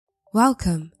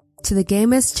Welcome to the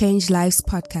Gamers Change Lives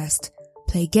podcast.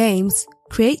 Play games,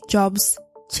 create jobs,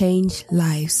 change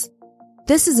lives.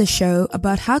 This is a show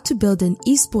about how to build an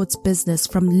esports business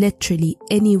from literally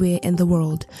anywhere in the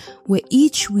world, where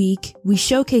each week we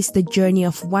showcase the journey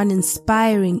of one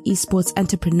inspiring esports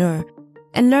entrepreneur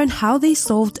and learn how they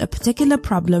solved a particular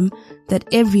problem that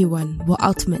everyone will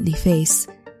ultimately face.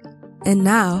 And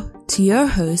now, to your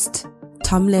host,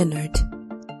 Tom Leonard.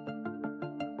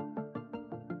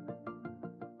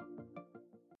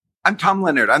 I'm Tom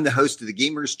Leonard. I'm the host of the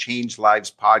Gamers Change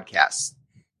Lives podcast.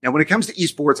 Now, when it comes to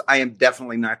esports, I am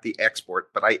definitely not the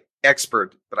expert, but I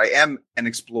am an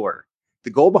explorer.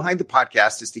 The goal behind the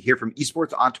podcast is to hear from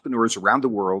esports entrepreneurs around the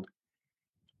world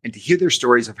and to hear their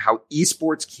stories of how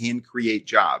esports can create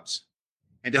jobs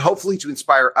and to hopefully to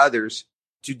inspire others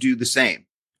to do the same.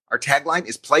 Our tagline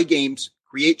is play games,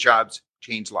 create jobs,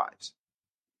 change lives.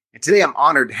 And today I'm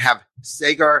honored to have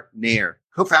Sagar Nair,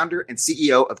 co-founder and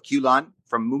CEO of Qlan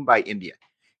from Mumbai, India.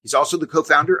 He's also the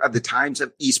co-founder of the Times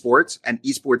of Esports, an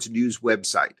esports news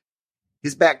website.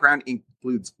 His background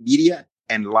includes media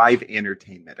and live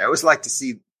entertainment. I always like to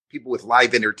see people with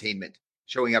live entertainment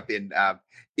showing up in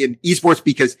esports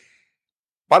because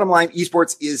bottom line,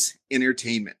 esports is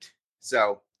entertainment.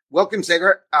 So welcome,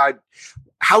 Sagar.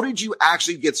 How did you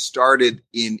actually get started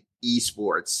in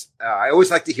esports? I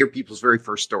always like to hear people's very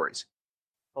first stories.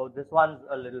 Oh, this one's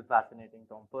a little fascinating,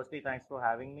 Tom. Firstly, thanks for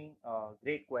having me.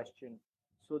 Great question.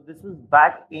 So this was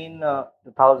back in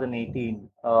 2018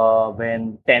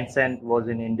 when Tencent was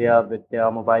in India with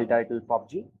their mobile title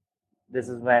PUBG. This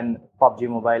is when PUBG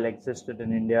Mobile existed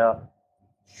in India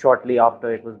shortly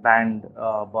after it was banned,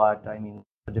 but I mean,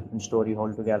 a different story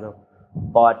altogether.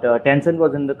 But Tencent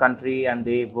was in the country and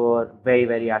they were very,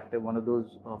 very active. One of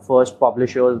those first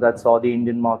publishers that saw the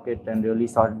Indian market and really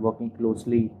started working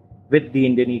closely with the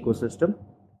Indian ecosystem.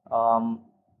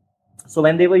 So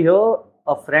when they were here,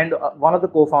 a friend, one of the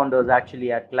co-founders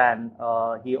actually at Clan,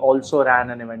 he also ran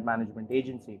an event management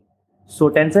agency. So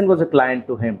Tencent was a client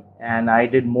to him, and I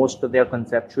did most of their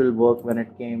conceptual work when it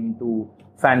came to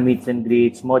fan meets and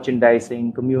greets,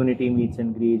 merchandising, community meets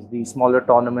and greets, the smaller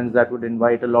tournaments that would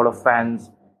invite a lot of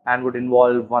fans and would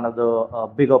involve one of the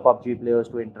bigger PUBG players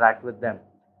to interact with them.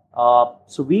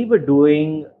 So we were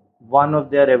doing one of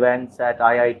their events at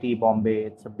IIT Bombay.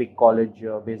 It's a big college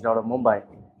based out of Mumbai.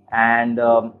 And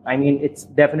I mean, it's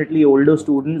definitely older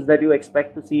students that you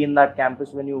expect to see in that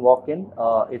campus when you walk in.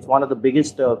 It's one of the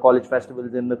biggest college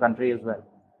festivals in the country as well.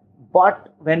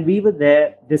 But when we were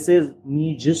there, this is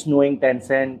me just knowing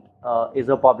Tencent is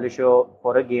a publisher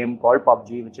for a game called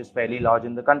PUBG, which is fairly large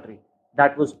in the country.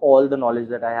 That was all the knowledge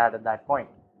that I had at that point.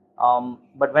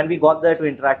 But when we got there to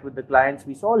interact with the clients,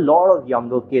 we saw a lot of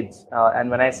younger kids. And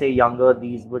when I say younger,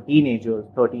 these were teenagers,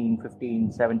 13,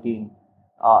 15, 17.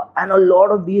 And a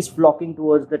lot of these flocking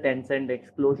towards the Tencent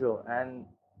exposure. And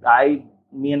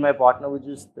me and my partner were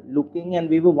just looking and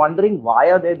we were wondering, why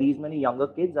are there these many younger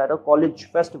kids at a college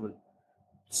festival?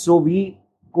 So we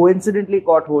coincidentally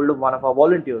caught hold of one of our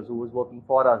volunteers who was working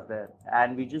for us there.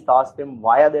 And we just asked him,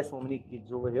 why are there so many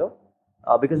kids over here?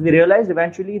 Because we realized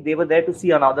eventually they were there to see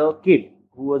another kid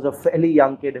who was a fairly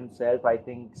young kid himself, I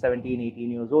think 17,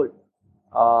 18 years old.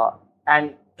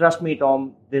 And trust me,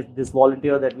 Tom, this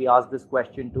volunteer that we asked this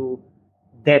question to,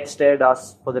 death stared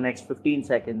us for the next 15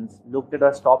 seconds, looked at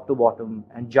us top to bottom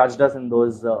and judged us in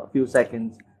those few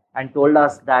seconds and told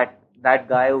us that that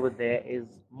guy over there is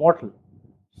Mortal.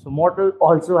 So Mortal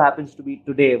also happens to be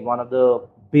today one of the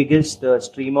biggest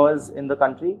streamers in the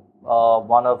country.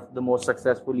 One of the most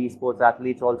successful esports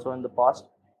athletes also in the past.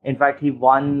 In fact, he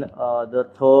won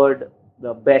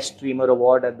the best streamer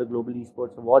award at the Global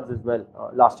Esports Awards as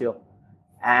well last year.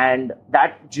 And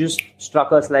that just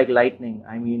struck us like lightning.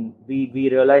 I mean, we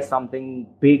realized something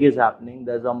big is happening.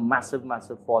 There's a massive,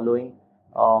 massive following.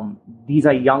 These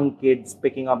are young kids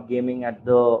picking up gaming at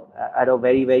a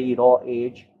very, very raw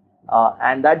age.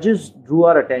 And that just drew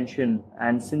our attention.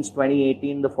 And since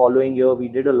 2018, the following year, we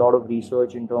did a lot of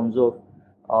research in terms of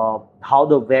how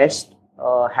the West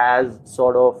has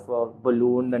sort of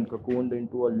ballooned and cocooned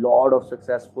into a lot of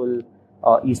successful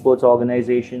esports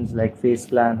organizations like FaZe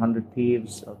Clan, 100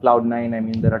 Thieves, Cloud9. I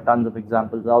mean, there are tons of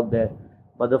examples out there.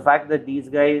 But the fact that these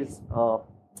guys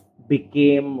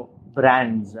became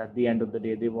brands at the end of the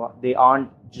day, they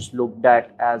aren't just looked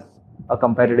at as a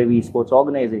competitive esports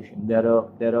organization.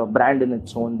 They're a brand in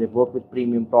its own. They work with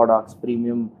premium products,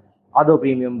 other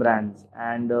premium brands.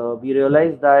 And we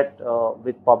realized that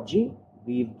with PUBG,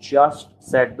 we've just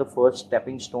set the first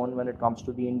stepping stone when it comes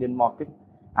to the Indian market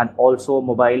and also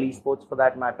mobile esports for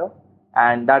that matter.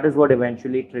 And that is what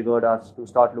eventually triggered us to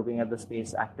start looking at the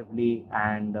space actively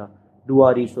and do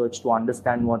our research to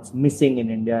understand what's missing in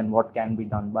India and what can be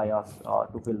done by us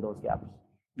to fill those gaps.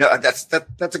 No,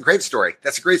 that's a great story.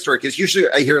 That's a great story, because usually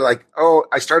I hear like, oh,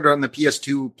 I started on the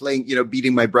PS2 playing,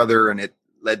 beating my brother, and it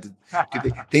led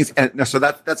to things. And so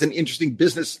that's an interesting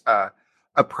business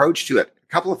approach to it.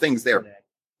 A couple of things there.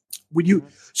 When you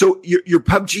so your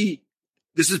PUBG,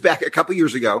 this is back a couple of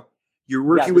years ago. You're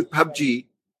working with PUBG.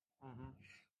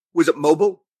 Was it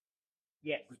mobile?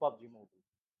 Yes, PUBG mobile.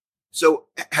 So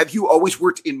have you always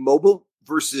worked in mobile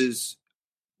versus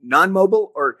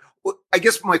non-mobile? Or I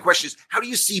guess my question is, how do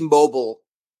you see mobile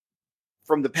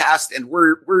from the past, and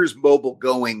where is mobile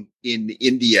going in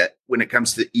India when it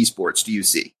comes to esports, do you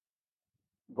see?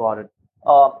 Got it.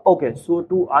 Okay, so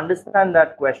to understand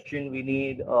that question, we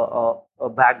need a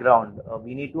background.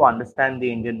 We need to understand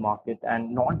the Indian market,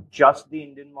 and not just the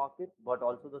Indian market, but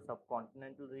also the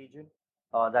subcontinental region.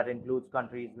 That includes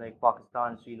countries like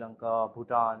Pakistan, Sri Lanka,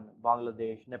 Bhutan,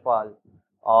 Bangladesh, Nepal,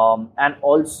 and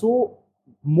also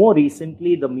more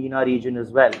recently the MENA region as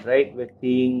well, right? We're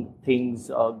seeing things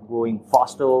going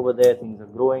faster over there, things are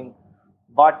growing.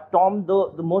 But Tom,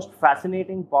 the most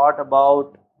fascinating part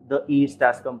about the East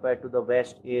as compared to the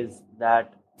West is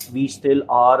that we still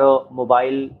are a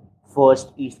mobile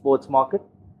first esports market.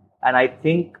 And I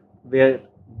think we're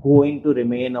going to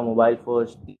remain a mobile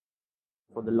first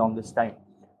for the longest time.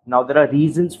 Now, there are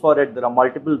reasons for it. There are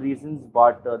multiple reasons,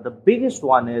 but the biggest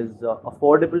one is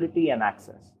affordability and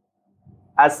access.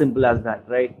 As simple as that,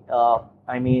 right?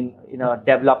 I mean, in a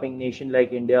developing nation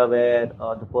like India, where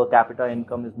the per capita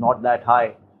income is not that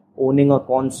high, owning a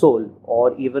console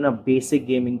or even a basic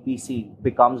gaming PC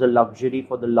becomes a luxury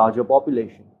for the larger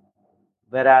population.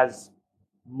 Whereas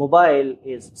mobile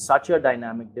is such a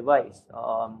dynamic device.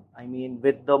 I mean,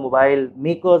 with the mobile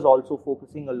makers also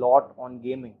focusing a lot on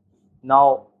gaming.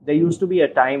 Now, there used to be a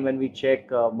time when we check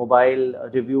mobile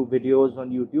review videos on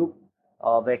YouTube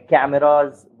where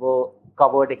cameras were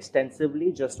covered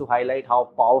extensively just to highlight how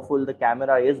powerful the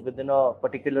camera is within a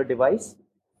particular device.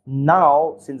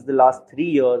 Now, since the last 3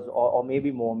 years or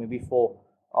maybe more, maybe four,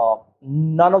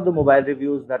 none of the mobile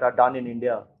reviews that are done in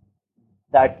India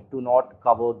that do not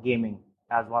cover gaming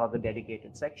as one of the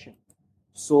dedicated sections.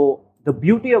 So the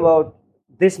beauty about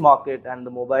this market and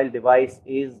the mobile device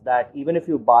is that even if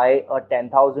you buy a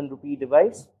 10,000 rupee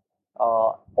device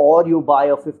or you buy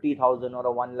a 50,000 or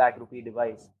a 1 lakh rupee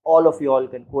device, all of you all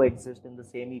can coexist in the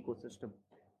same ecosystem.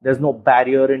 There's no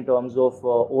barrier in terms of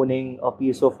owning a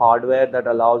piece of hardware that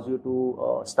allows you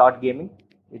to start gaming.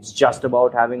 It's just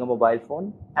about having a mobile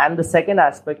phone. And the second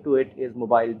aspect to it is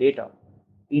mobile data.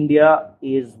 India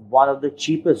is one of the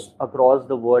cheapest across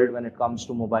the world when it comes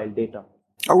to mobile data.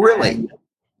 Oh, really? And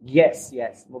yes.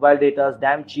 Mobile data is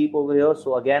damn cheap over here.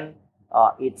 So again,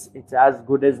 it's as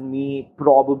good as me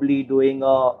probably doing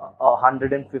a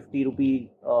 150 rupee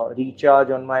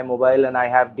recharge on my mobile, and I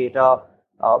have data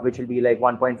which will be like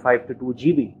 1.5 to 2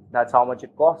 GB. That's how much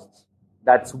it costs.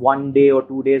 That's 1 day or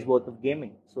 2 days worth of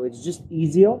gaming. So it's just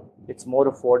easier. It's more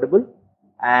affordable.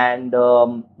 And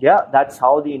that's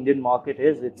how the Indian market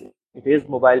is. It is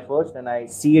mobile first, and I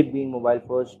see it being mobile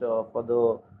first for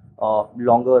the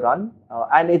longer run.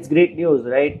 And it's great news,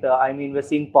 right? I mean, we're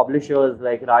seeing publishers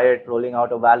like Riot rolling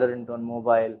out a Valorant on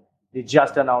mobile. They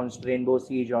just announced Rainbow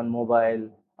Siege on mobile.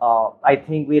 I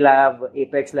think we'll have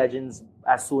Apex Legends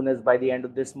as soon as by the end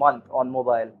of this month on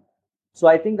mobile. So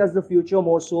I think that's the future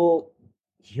more so.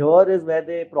 Here is where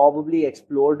they probably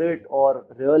explored it or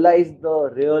realized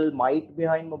the real might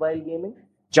behind mobile gaming,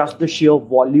 just the sheer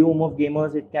volume of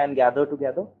gamers it can gather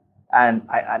together. And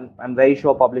I'm very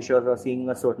sure publishers are seeing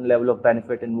a certain level of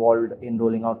benefit involved in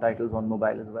rolling out titles on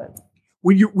mobile as well.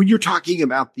 When you're talking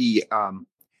about the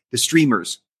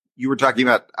streamers, you were talking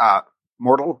about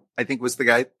Mortal, I think was the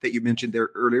guy that you mentioned there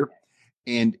earlier,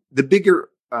 and the bigger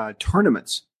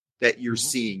tournaments that you're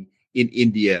seeing in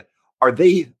India, are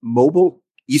they mobile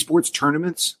esports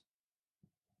tournaments?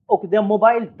 Okay, they're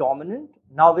mobile dominant.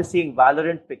 Now we're seeing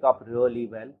Valorant pick up really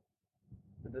well.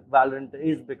 Valorant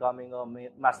is becoming a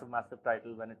massive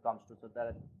title when it comes to, so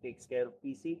that takes care of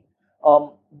PC.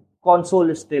 Console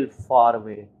is still far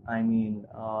away. I mean,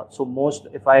 so most,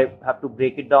 if I have to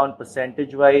break it down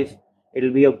percentage wise,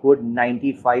 it'll be a good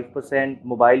 95%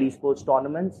 mobile esports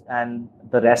tournaments, and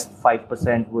the rest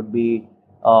 5% would be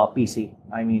PC.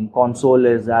 I mean, console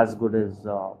is as good as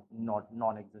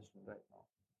non-existent right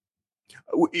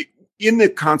now. In the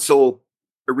console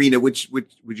arena, which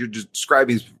you're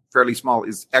describing is fairly small,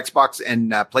 is Xbox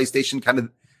and PlayStation kind of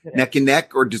neck and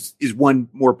neck, or is one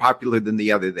more popular than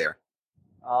the other there?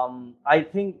 I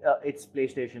think it's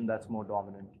PlayStation that's more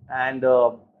dominant. And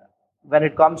when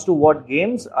it comes to what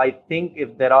games, I think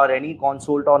if there are any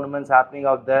console tournaments happening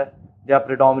out there, They are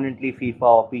predominantly FIFA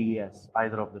or PES,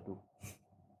 either of the two.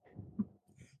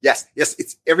 Yes.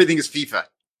 It's everything is FIFA.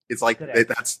 It's like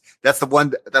Correct. that's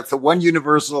the one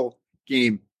universal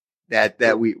game that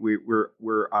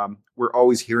we're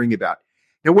always hearing about.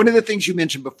 Now, one of the things you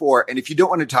mentioned before, and if you don't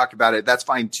want to talk about it, that's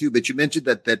fine too. But you mentioned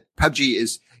that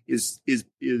PUBG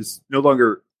is no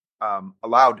longer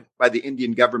allowed by the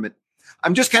Indian government.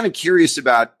 I'm just kind of curious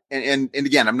about, and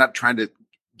again, I'm not trying to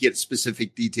get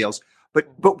specific details, but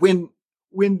when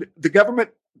the government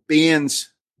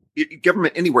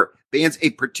anywhere bans a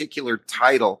particular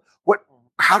title,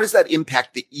 how does that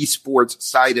impact the esports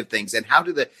side of things, and how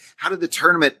do the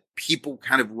tournament people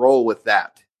kind of roll with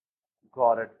that?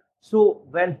 Got it. So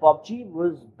when PUBG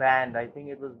was banned, I think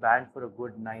it was banned for a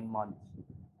good 9 months.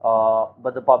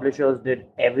 But the publishers did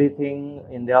everything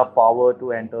in their power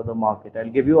to enter the market. I'll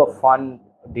give you a fun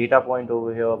data point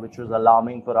over here, which was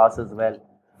alarming for us as well.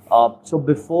 So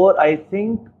before, I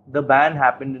think the ban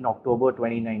happened in October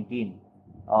 2019.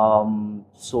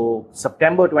 So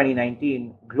September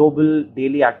 2019, global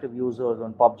daily active users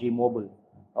on PUBG Mobile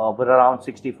were around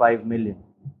 65 million.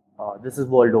 This is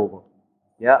world over.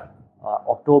 Yeah.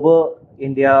 October,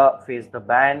 India faced the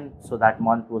ban, so that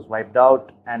month was wiped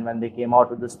out. And when they came out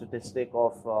with the statistic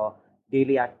of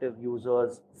daily active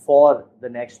users for the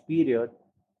next period,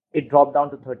 it dropped down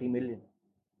to 30 million.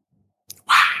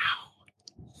 Wow.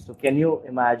 So can you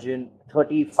imagine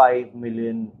 35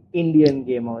 million Indian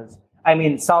gamers? I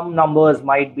mean, some numbers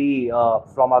might be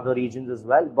from other regions as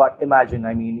well, but imagine,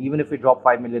 I mean, even if we drop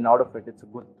 5 million out of it, it's a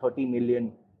good 30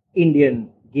 million Indian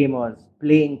gamers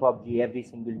playing PUBG every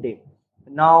single day.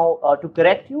 Now, to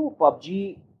correct you,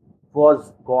 PUBG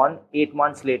was gone. 8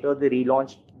 months later, they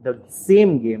relaunched the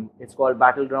same game. It's called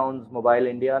Battlegrounds Mobile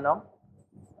India now.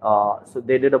 So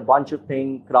they did a bunch of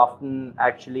things. Crafton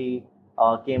actually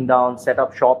came down, set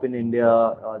up shop in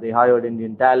India. They hired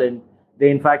Indian talent. They,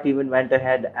 in fact, even went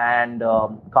ahead and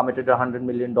committed $100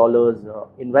 million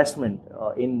investment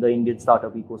in the Indian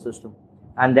startup ecosystem.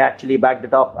 And they actually backed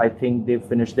it up. I think they've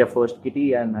finished their first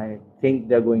kitty, and I think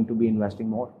they're going to be investing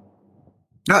more.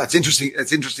 No, it's interesting.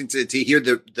 It's interesting to hear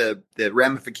the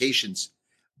ramifications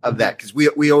of that, because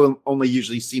we only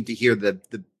usually seem to hear the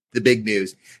big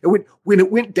news. And when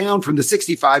it went down from the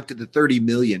 65 to the 30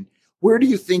 million, where do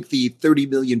you think the 30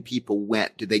 million people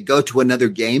went? Did they go to another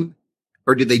game,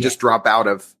 or did they just drop out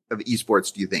of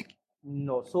esports, do you think?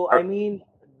 No. So, I mean,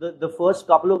 the first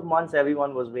couple of months,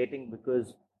 everyone was waiting,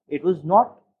 because it was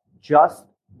not just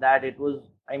that it was,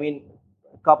 I mean,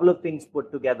 a couple of things put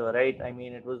together, right? I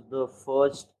mean, it was the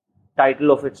first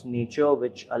title of its nature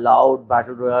which allowed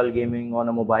Battle Royale gaming on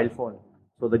a mobile phone.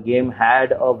 So the game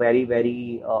had a very,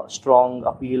 very strong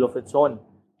appeal of its own.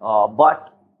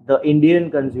 But the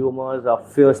Indian consumers are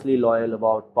fiercely loyal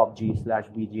about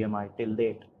PUBG/BGMI till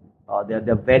date.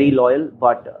 They're very loyal.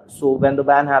 But so when the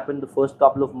ban happened, the first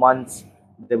couple of months,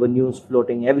 there were news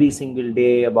floating every single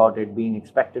day about it being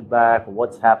expected back,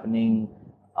 what's happening,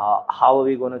 how are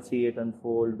we going to see it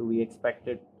unfold, do we expect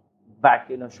it back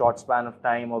in a short span of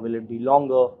time, or will it be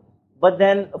longer? But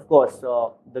then, of course,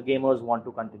 the gamers want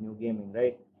to continue gaming,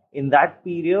 right? In that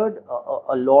period,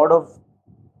 a lot of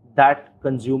that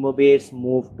consumer base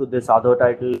moved to this other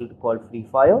title called Free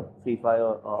Fire. Free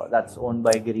Fire, that's owned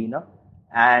by Garena.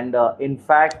 And in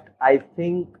fact, I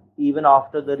think even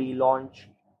after the relaunch,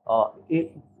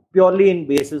 it, purely in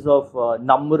basis of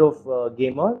number of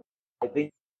gamers, I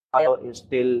think Fire is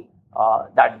still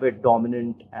that bit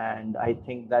dominant, and I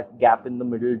think that gap in the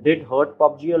middle did hurt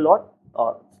PUBG a lot.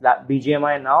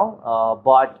 BGMI now,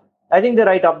 but I think they're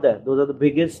right up there. Those are the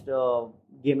biggest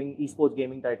esports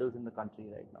gaming titles in the country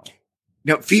right now.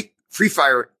 Now, Free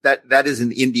Fire, that is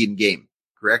an Indian game,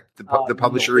 correct? The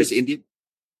publisher is Indian?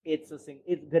 It's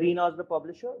Garena is the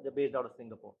publisher. They're based out of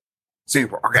Singapore.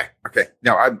 Singapore. Okay.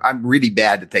 No, I'm really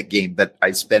bad at that game, but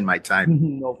I spend my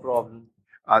time. No problem.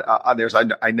 On there, so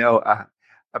I know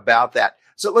about that.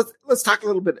 So let's talk a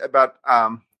little bit about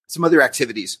some other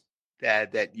activities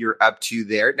that you're up to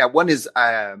there. Now, one is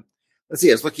let's see,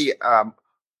 I was looking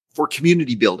for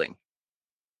community building,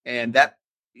 and that.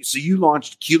 So you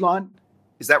launched Qlon,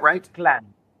 is that right?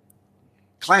 Clan.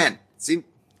 See,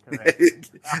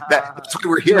 that's why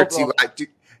we're here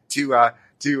to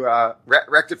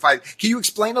rectify. Can you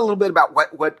explain a little bit about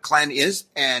what Clan is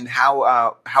and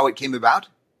how it came about?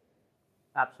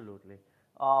 Absolutely.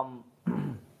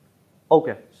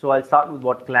 Okay, so I'll start with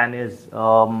what Clan is.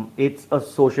 It's a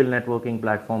social networking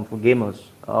platform for gamers.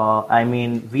 I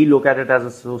mean, we look at it as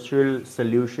a social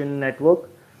solution network,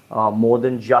 more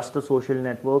than just a social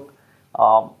network.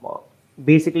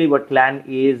 Basically, what Clan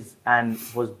is and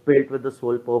was built with the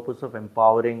sole purpose of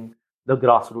empowering the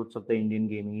grassroots of the Indian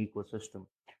gaming ecosystem.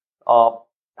 Uh,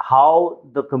 how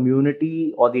the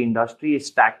community or the industry is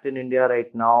stacked in India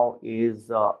right now is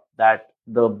that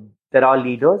there are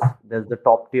leaders. There's the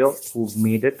top tier who've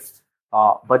made it,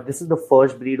 but this is the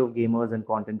first breed of gamers and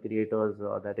content creators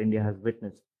that India has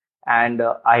witnessed. And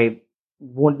I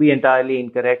won't be entirely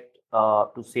incorrect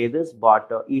to say this, but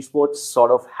esports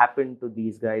sort of happened to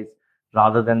these guys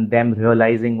rather than them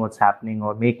realizing what's happening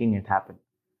or making it happen.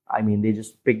 I mean, they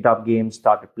just picked up games,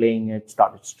 started playing it,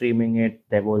 started streaming it.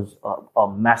 There was a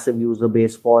massive user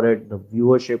base for it. The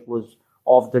viewership was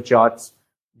off the charts.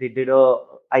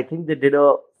 I think they did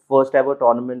a first ever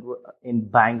tournament in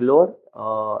Bangalore.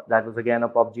 That was again a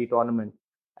PUBG tournament.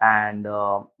 And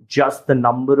just the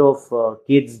number of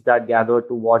kids that gathered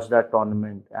to watch that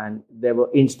tournament, and there were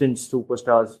instant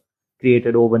superstars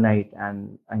created overnight.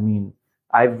 And I mean,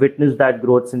 I've witnessed that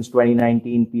growth since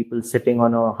 2019. People sitting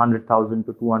on a 100,000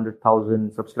 to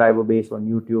 200,000 subscriber base on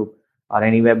YouTube are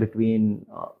anywhere between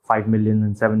 5 million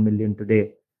and 7 million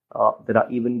today. There are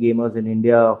even gamers in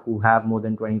India who have more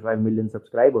than 25 million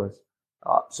subscribers.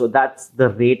 So that's the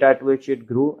rate at which it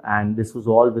grew. And this was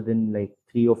all within like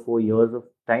 3 or 4 years of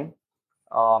time.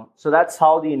 So that's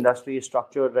how the industry is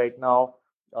structured right now,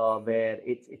 where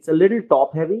it's a little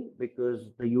top heavy because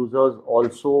the users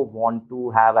also want to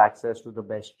have access to the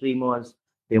best streamers.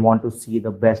 They want to see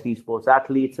the best esports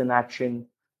athletes in action.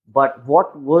 But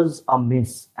what was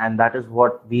amiss, and that is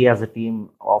what we as a team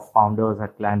of founders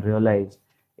at Clan realized,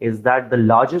 is that the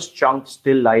largest chunk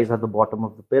still lies at the bottom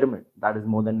of the pyramid. That is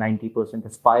more than 90%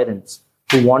 aspirants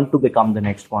who want to become the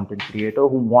next content creator,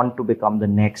 who want to become the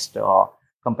next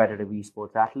competitive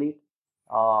esports athlete.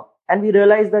 And we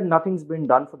realized that nothing's been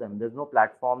done for them. There's no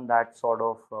platform that sort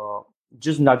of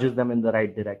just nudges them in the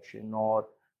right direction or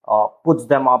puts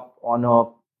them up on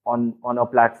a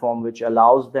platform which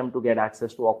allows them to get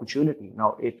access to opportunity.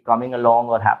 Now, it coming along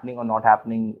or happening or not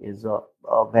happening is a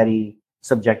very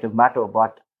subjective matter,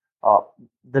 but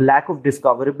the lack of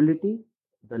discoverability,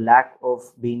 the lack of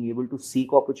being able to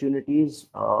seek opportunities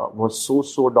was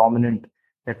so dominant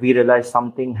that we realized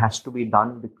something has to be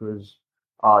done because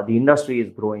the industry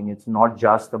is growing. It's not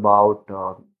just about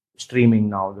streaming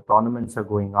now. The tournaments are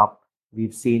going up.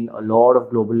 We've seen a lot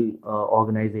of global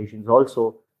organizations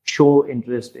also show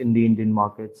interest in the Indian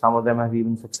market. Some of them have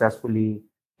even successfully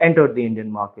entered the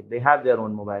Indian market. They have their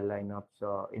own mobile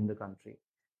lineups in the country.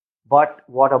 But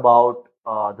what about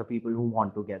the people who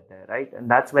want to get there, right? And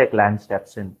that's where Clan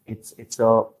steps in. It's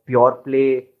a pure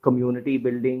play community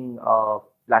building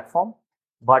platform,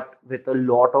 but with a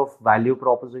lot of value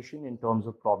proposition in terms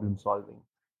of problem solving.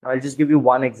 Now, I'll just give you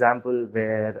one example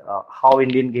where how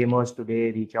Indian gamers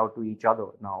today reach out to each other.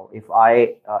 Now, if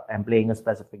I am playing a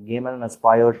specific game and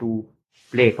aspire to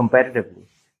play competitively,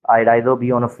 I'd either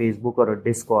be on a Facebook or a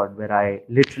Discord where I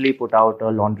literally put out a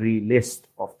laundry list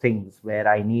of things where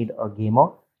I need a gamer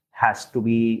has to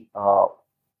be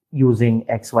using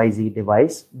XYZ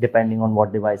device, depending on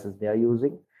what devices they are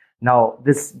using. Now,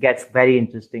 this gets very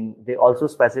interesting. They also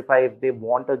specify if they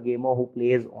want a gamer who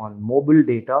plays on mobile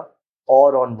data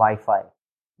or on Wi-Fi,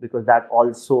 because that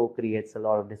also creates a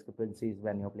lot of discrepancies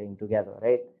when you're playing together,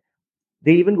 right?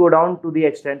 They even go down to the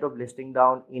extent of listing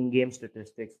down in-game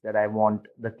statistics that I want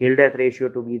the kill death ratio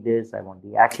to be this, I want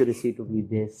the accuracy to be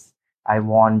this, I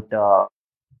want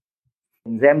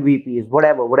MVPs,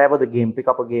 whatever the game, pick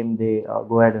up a game, they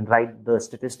go ahead and write the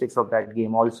statistics of that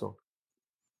game also.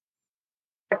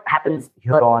 What happens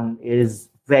here on is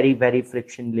very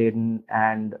friction laden,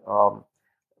 and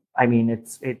I mean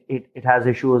it has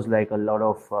issues like a lot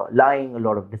of lying, a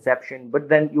lot of deception, but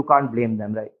then you can't blame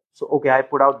them, right? So okay, I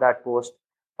put out that post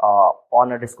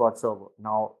on a Discord server.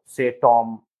 Now say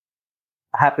Tom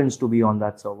happens to be on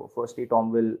that server. Firstly,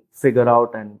 Tom will figure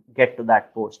out and get to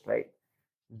that post, right?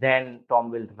 Then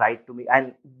Tom will write to me,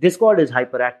 and Discord is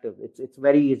hyperactive. It's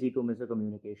very easy to miss a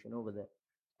communication over there.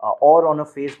 Or on a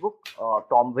Facebook,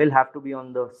 Tom will have to be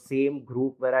on the same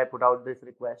group where I put out this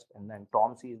request, and then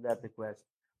Tom sees that request.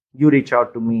 You reach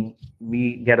out to me,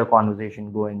 we get a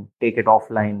conversation going, take it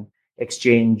offline,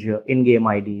 exchange in-game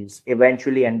IDs,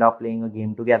 eventually end up playing a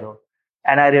game together.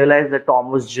 And I realized that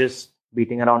Tom was just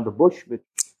beating around the bush.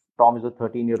 Tom is a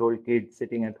 13-year-old kid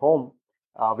sitting at home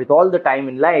with all the time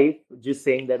in life, just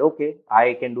saying that, okay,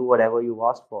 I can do whatever you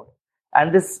asked for.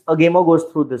 And a gamer goes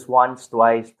through this once,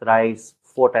 twice, thrice,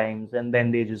 4 times, and then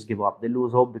they just give up. They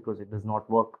lose hope because it does not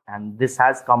work. And this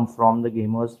has come from the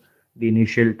gamers, the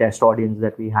initial test audience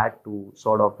that we had to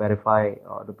sort of verify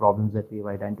the problems that we've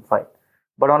identified.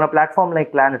 But on a platform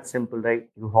like Clan, it's simple, right?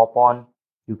 You hop on,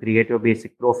 you create your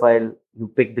basic profile, you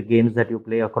pick the games that you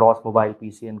play across mobile,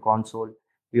 PC, and console.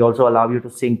 We also allow you to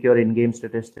sync your in-game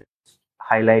statistics,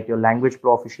 highlight your language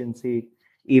proficiency,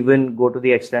 even go to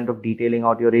the extent of detailing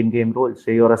out your in-game roles.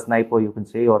 Say you're a sniper, you can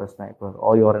say you're a sniper,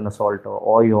 or you're an assaulter,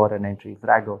 or you're an entry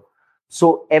fragger.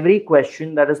 So every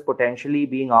question that is potentially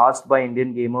being asked by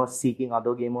Indian gamers seeking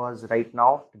other gamers right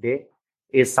now today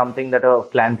is something that a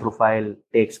clan profile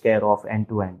takes care of end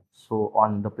to end. So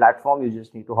on the platform, you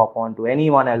just need to hop on to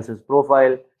anyone else's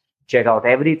profile, check out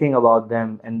everything about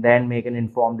them, and then make an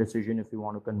informed decision if you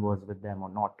want to converse with them or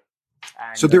not.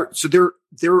 And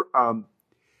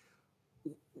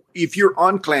if you're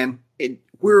on Clan, and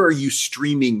where are you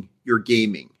streaming your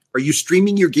gaming? Are you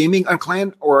streaming your gaming on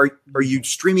Clan, or are you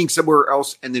streaming somewhere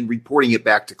else and then reporting it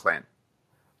back to Clan?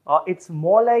 It's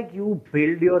more like you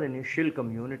build your initial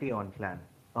community on Clan.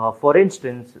 For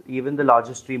instance, even the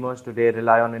largest streamers today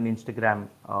rely on an Instagram.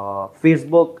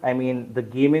 Facebook, I mean, the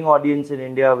gaming audience in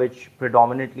India, which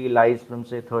predominantly lies from,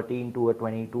 say, 13 to a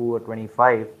 22 or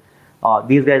 25,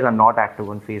 these guys are not active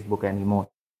on Facebook anymore.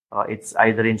 It's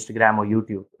either Instagram or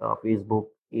YouTube. Facebook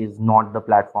is not the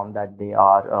platform that they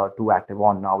are too active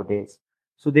on nowadays.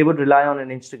 So they would rely on an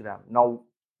Instagram. Now,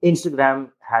 Instagram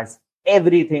has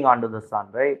everything under the sun,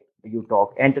 right? You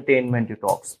talk entertainment, you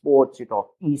talk sports, you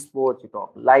talk esports, you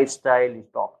talk lifestyle, you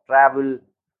talk travel.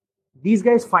 These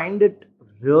guys find it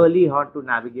really hard to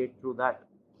navigate through that.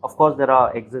 Of course, there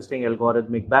are existing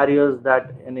algorithmic barriers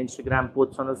that an Instagram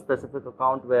puts on a specific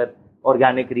account where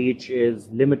organic reach is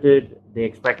limited. They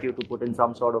expect you to put in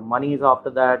some sort of monies after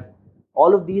that.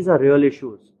 All of these are real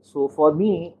issues. So for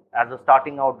me, as a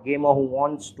starting out gamer who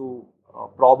wants to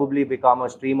probably become a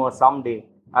streamer someday,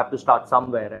 I have to start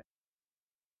somewhere.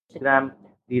 Instagram,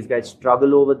 these guys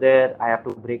struggle over there. I have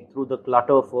to break through the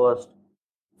clutter first,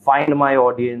 find my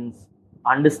audience,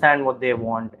 understand what they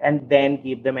want, and then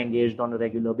keep them engaged on a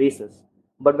regular basis.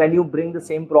 But when you bring the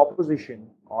same proposition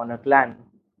on a clan,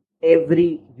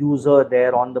 every user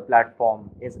there on the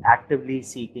platform is actively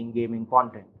seeking gaming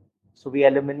content. So we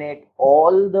eliminate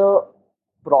all the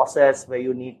process where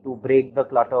you need to break the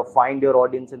clutter, find your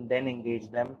audience, and then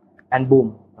engage them. And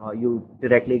boom, you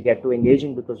directly get to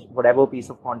engaging, because whatever piece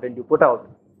of content you put out,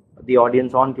 the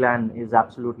audience on Clan is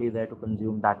absolutely there to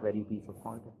consume that very piece of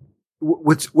content.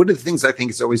 One of the things I think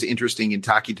is always interesting in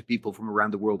talking to people from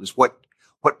around the world is what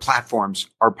platforms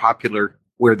are popular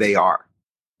where they are,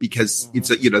 because it's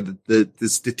the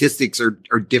statistics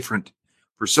are different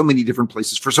for so many different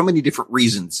places for so many different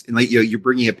reasons. And you're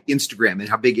bringing up Instagram and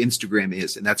how big Instagram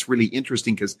is, and that's really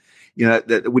interesting because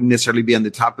that wouldn't necessarily be on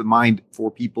the top of mind for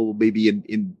people maybe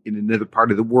in another part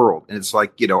of the world. And it's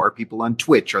like, are people on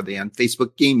Twitch? Are they on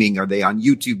Facebook gaming? Are they on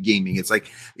YouTube gaming? It's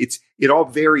like it all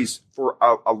varies for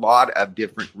a lot of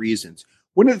different reasons.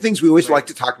 One of the things we always like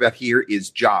to talk about here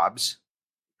is jobs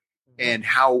and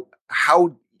how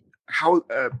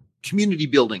community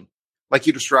building, like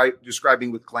you're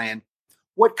describing with Clan.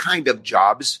 What kind of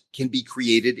jobs can be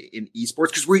created in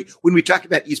esports? Because when we talk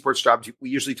about esports jobs, we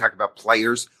usually talk about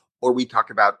players, or we talk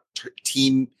about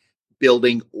team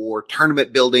building or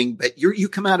tournament building. But you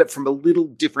come at it from a little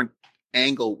different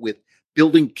angle with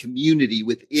building community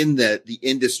within the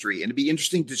industry. And it'd be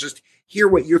interesting to just hear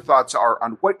what your thoughts are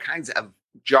on what kinds of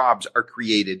jobs are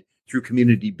created through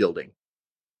community building.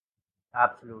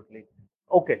 Absolutely.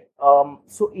 Okay.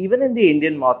 So even in the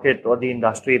Indian market or the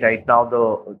industry right now,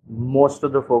 the most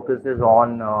of the focus is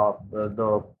on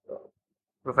the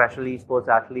professional esports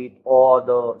athlete or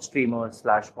the streamers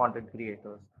 / content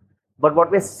creators. But what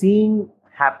we're seeing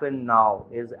happen now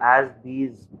is, as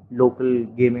these local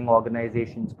gaming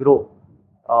organizations grow,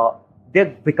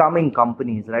 they're becoming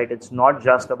companies, right? It's not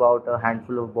just about a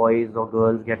handful of boys or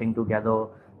girls getting together,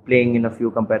 playing in a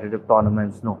few competitive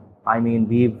tournaments. No. I mean,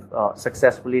 we've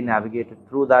successfully navigated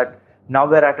through that. Now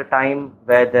we're at a time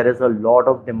where there is a lot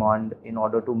of demand in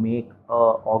order to make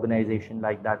an organization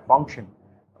like that function.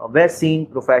 We're seeing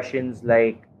professions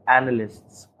like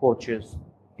analysts, coaches,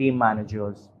 team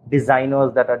managers,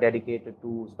 designers that are dedicated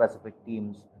to specific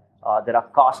teams. There are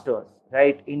casters,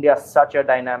 right? India is such a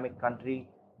dynamic country.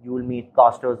 You will meet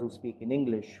casters who speak in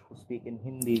English, who speak in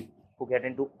Hindi, who get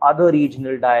into other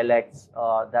regional dialects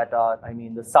that are,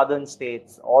 the southern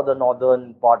states or the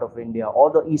northern part of India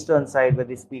or the eastern side where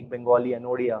they speak Bengali and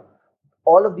Odia.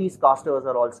 All of these casters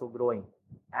are also growing.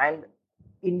 And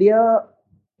India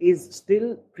is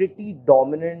still pretty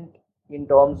dominant in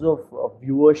terms of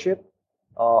viewership.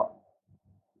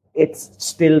 It's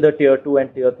still the tier 2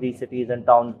 and tier 3 cities and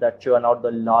towns that churn out the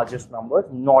largest numbers,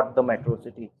 not the metro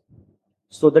cities.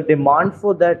 So the demand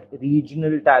for that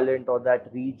regional talent or that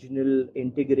regional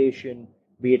integration,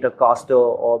 be it a caster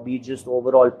or be just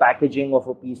overall packaging of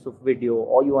a piece of video,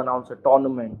 or you announce a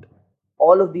tournament,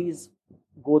 all of these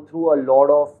go through a lot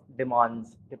of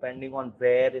demands depending on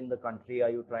where in the country are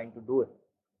you trying to do it.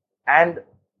 And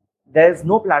there's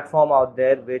no platform out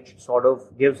there which sort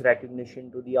of gives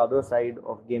recognition to the other side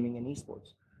of gaming and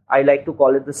esports. I like to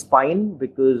call it the spine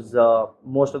because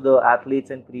most of the athletes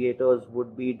and creators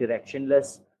would be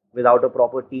directionless without a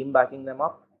proper team backing them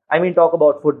up. I mean, talk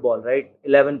about football, right?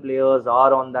 11 players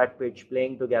are on that pitch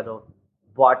playing together,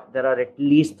 but there are at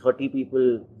least 30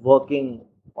 people working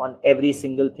on every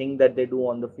single thing that they do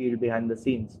on the field behind the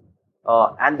scenes.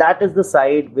 And that is the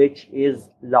side which is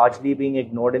largely being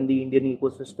ignored in the Indian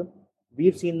ecosystem.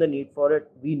 We've seen the need for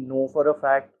it. We know for a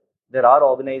fact there are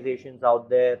organizations out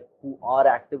there who are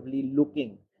actively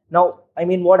looking. Now, I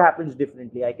mean, what happens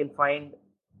differently? I can find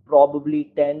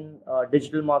probably 10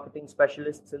 digital marketing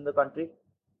specialists in the country,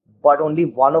 but only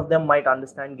one of them might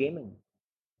understand gaming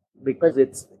because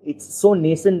it's so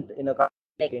nascent in a country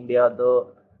like India.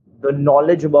 The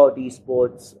knowledge about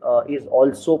esports is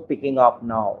also picking up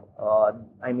now.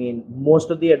 I mean, most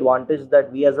of the advantage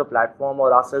that we as a platform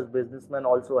or us as businessmen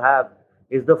also have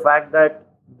is the fact that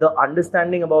the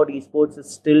understanding about esports is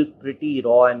still pretty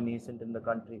raw and nascent in the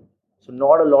country. So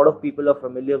not a lot of people are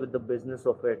familiar with the business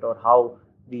of it or how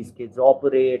these kids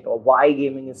operate or why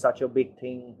gaming is such a big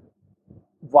thing.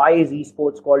 Why is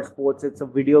esports called sports? It's a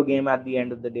video game at the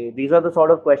end of the day. These are the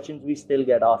sort of questions we still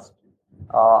get asked.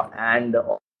 And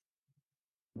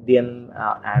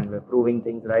we're proving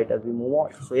things right as we move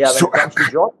on. So yeah, when it comes to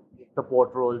job,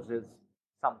 support roles is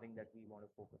something that we want to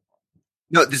focus on.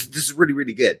 No, this is really,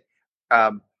 really good.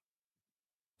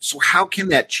 So how can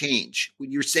that change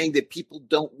when you're saying that people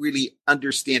don't really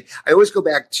understand? I always go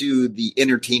back to the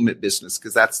entertainment business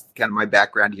because that's kind of my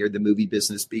background here, the movie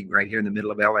business being right here in the middle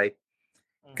of LA.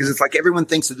 Because it's like everyone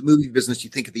thinks of the movie business, you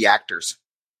think of the actors.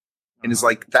 And it's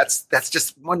like, that's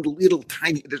just one little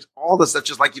tiny, there's all the stuff,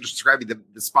 just like you described,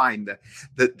 the spine,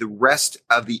 the rest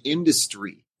of the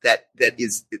industry that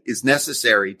is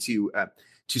necessary to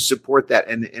support that.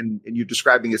 And you're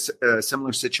describing a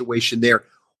similar situation there.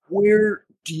 Where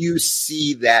do you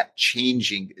see that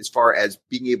changing as far as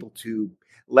being able to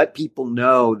let people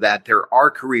know that there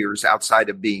are careers outside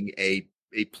of being a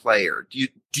player? Do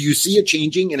you see it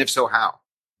changing? And if so, how?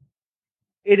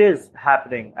 It is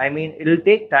happening. I mean, it'll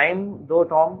take time though,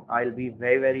 Tom. I'll be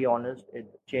very, very honest.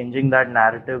 Changing that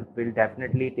narrative will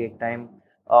definitely take time.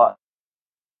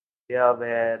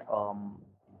 Where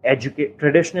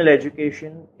traditional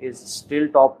education is still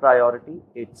top priority.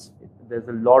 There's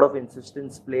a lot of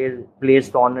insistence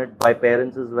placed on it by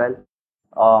parents as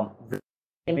well.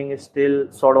 Gaming is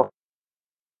still sort of,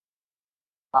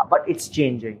 but it's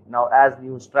changing now as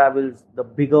news travels. The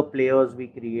bigger players we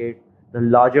create, the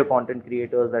larger content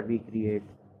creators that we create,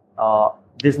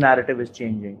 this narrative is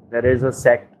changing. There is a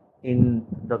sect in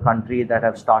the country that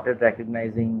have started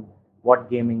recognizing what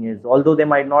gaming is, although they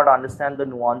might not understand the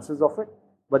nuances of it,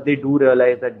 but they do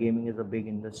realize that gaming is a big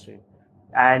industry.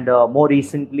 And more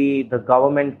recently, the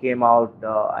government came out.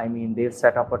 They've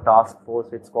set up a task force.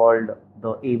 It's called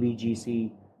the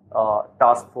AVGC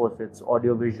task force. It's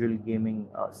audiovisual gaming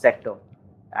sector,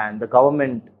 and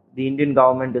the Indian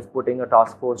government is putting a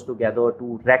task force together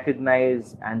to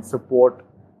recognize and support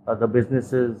the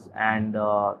businesses and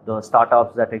the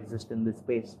startups that exist in this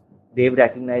space. They've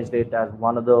recognized it as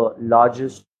one of the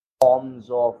largest forms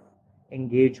of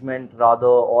engagement, rather,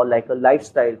 or like a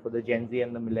lifestyle for the Gen Z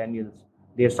and the millennials.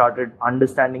 They started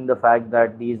understanding the fact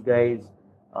that these guys,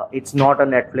 it's not a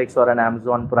Netflix or an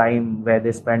Amazon Prime where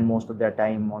they spend most of their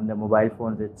time on their mobile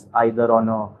phones. It's either on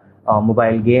a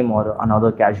mobile game or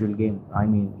another casual game. I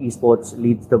mean, esports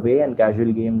leads the way and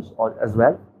casual games as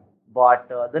well. But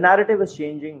the narrative is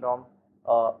changing, Tom.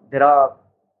 There are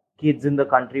kids in the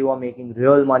country who are making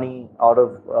real money out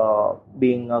of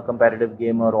being a competitive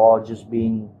gamer or just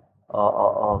being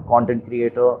a content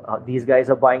creator. These guys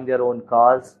are buying their own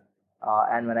cars.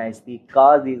 And when I speak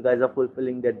cars, these guys are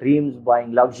fulfilling their dreams,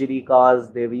 buying luxury cars.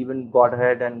 They've even got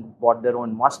ahead and bought their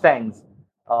own Mustangs.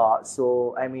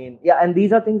 And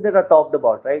these are things that are talked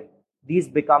about, right? These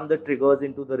become the triggers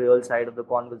into the real side of the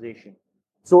conversation.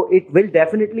 So it will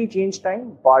definitely change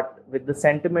time, but with the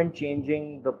sentiment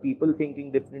changing, the people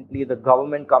thinking differently, the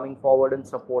government coming forward and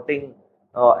supporting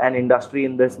an industry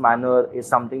in this manner is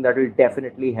something that will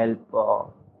definitely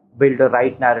help build a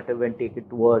right narrative and take it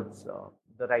towards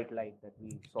the right light that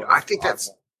we saw. I think that's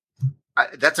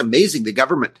amazing. The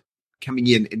government coming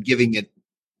in and giving it,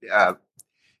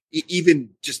 even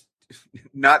just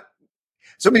not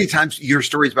so many times you hear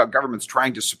stories about governments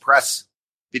trying to suppress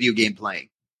video game playing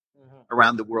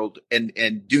around the world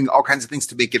and doing all kinds of things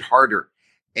to make it harder.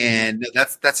 And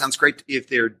that sounds great if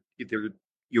they're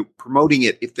promoting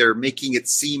it, if they're making it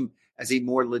seem as a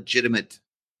more legitimate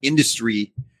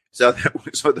industry, so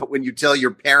that when you tell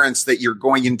your parents that you're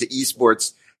going into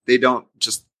esports, they don't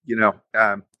just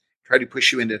try try to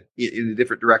push you in a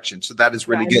different direction. So that is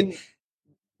really I good. mean,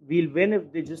 we'll win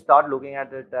if they just start looking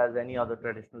at it as any other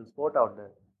traditional sport out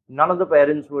there. None of the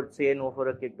parents would say no for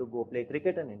a kid to go play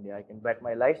cricket in India. I can bet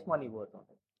my life's money worth on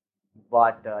it.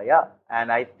 But yeah,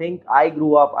 and I think I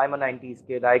grew up, I'm a 90s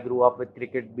kid. I grew up with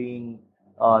cricket being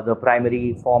the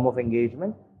primary form of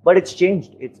engagement. But it's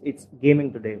changed. It's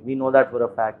gaming today. We know that for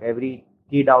a fact. Every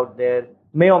kid out there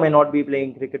may or may not be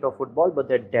playing cricket or football, but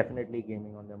they're definitely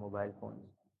gaming on their mobile phones.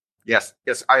 Yes.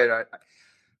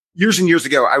 Years and years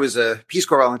ago, I was a Peace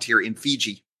Corps volunteer in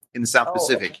Fiji in the South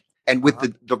Pacific. Okay. And with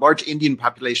the large Indian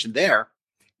population there,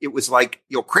 it was like,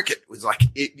 cricket was like,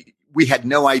 we had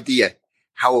no idea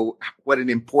what an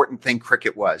important thing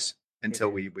cricket was until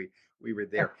we were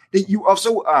there. You're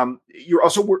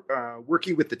also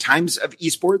working with the Times of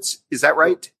Esports. Is that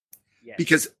right? Yes.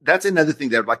 Because that's another thing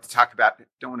that I'd like to talk about. I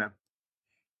don't want to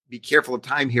be careful of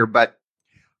time here, but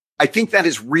I think that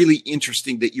is really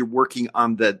interesting that you're working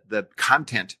on the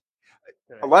content.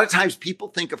 A lot of times people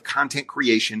think of content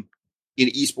creation in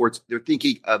esports. They're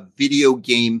thinking of video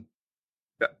game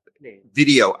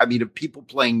video. I mean, of people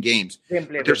playing games.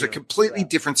 But there's a completely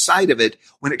different side of it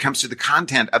when it comes to the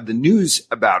content of the news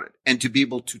about it and to be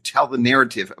able to tell the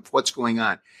narrative of what's going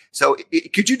on. So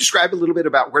could you describe a little bit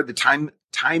about where the Times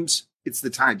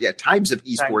of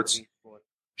Esports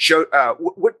show,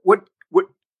 what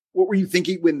were you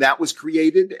thinking when that was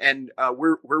created, and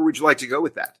where would you like to go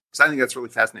with that? Because I think that's really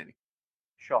fascinating.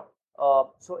 Sure.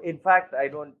 So in fact, I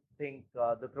don't think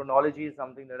the chronology is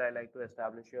something that I like to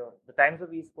establish here. The Times of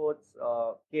Esports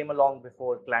came along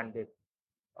before Clan did.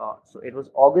 So it was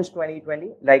August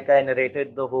 2020, like I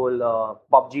narrated the whole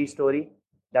PUBG story.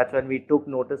 That's when we took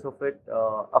notice of it.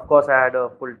 Of course, I had a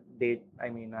full day. I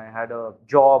mean, I had a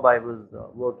job. I was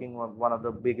working on one of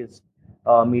the biggest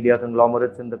media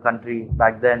conglomerates in the country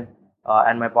back then.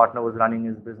 And my partner was running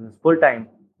his business full time.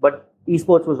 But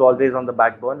esports was always on the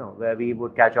back burner, where we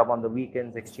would catch up on the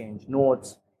weekends, exchange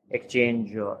notes,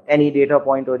 exchange any data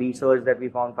point or research that we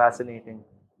found fascinating.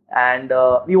 And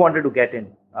we wanted to get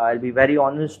in. I'll be very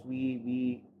honest,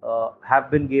 we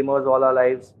have been gamers all our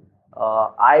lives.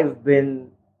 I've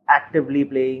been actively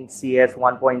playing CS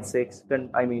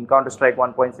 1.6, Counter-Strike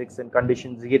 1.6 in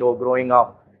Condition 0 growing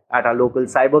up at our local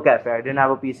cyber cafe. I didn't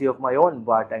have a PC of my own,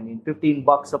 but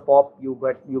 $15 a pop,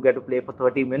 you get to play for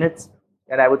 30 minutes.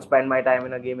 And I would spend my time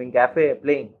in a gaming cafe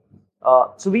playing.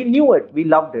 So we knew it. We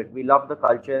loved it. We loved the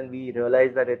culture, and we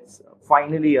realized that it's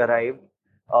finally arrived.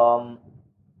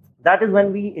 That is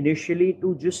when we initially,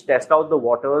 to just test out the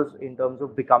waters in terms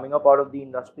of becoming a part of the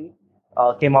industry,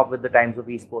 came up with the Times of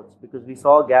Esports, because we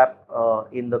saw a gap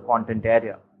in the content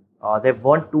area. There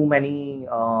weren't too many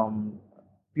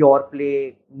pure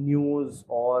play news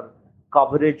or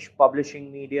coverage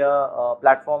publishing media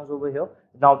platforms over here.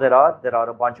 Now there are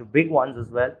a bunch of big ones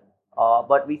as well.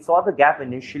 But we saw the gap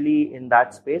initially in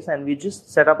that space, and we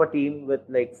just set up a team with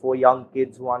like 4 young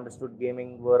kids who understood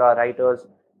gaming, were our writers.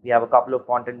 We have a couple of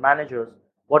content managers.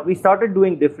 What we started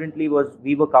doing differently was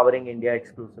we were covering India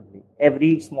exclusively.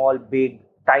 Every small, big,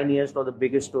 tiniest or the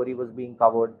biggest story was being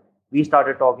covered. We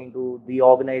started talking to the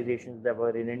organizations that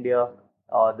were in India,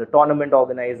 the tournament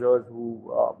organizers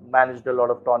who managed a lot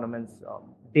of tournaments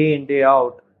day in, day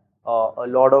out. A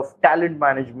lot of talent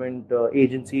management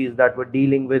agencies that were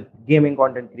dealing with gaming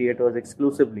content creators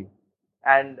exclusively.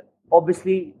 And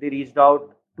obviously, they reached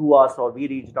out to us, or we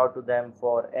reached out to them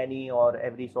for any or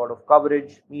every sort of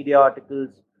coverage, media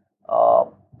articles.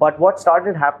 But what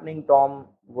started happening, Tom,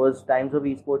 was Times of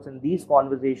Esports, and these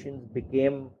conversations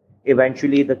became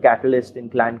eventually the catalyst in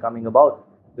Clan coming about.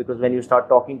 Because when you start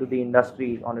talking to the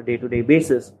industry on a day-to-day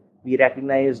basis, we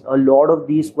recognized a lot of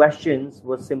these questions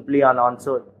were simply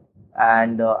unanswered.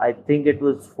 And I think it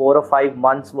was 4 or 5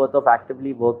 months worth of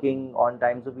actively working on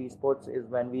Times of Esports is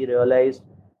when we realized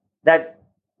that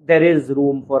there is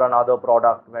room for another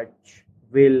product which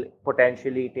will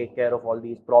potentially take care of all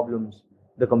these problems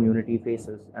the community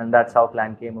faces. And that's how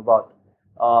Clan came about.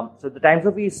 So the Times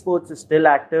of Esports is still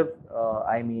active.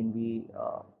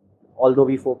 Although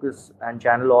we focus and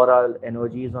channel all our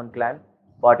energies on Clan,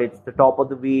 but it's the top of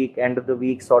the week, end of the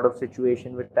week sort of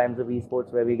situation with Times of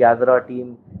Esports, where we gather our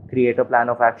team, create a plan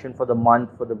of action for the month,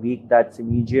 for the week that's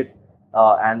immediate.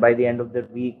 And by the end of the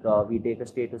week, we take a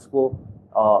status quo,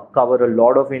 cover a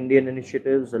lot of Indian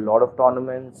initiatives, a lot of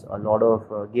tournaments, a lot of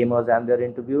gamers and their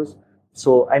interviews.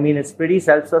 So, it's pretty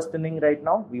self-sustaining right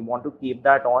now. We want to keep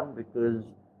that on because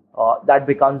that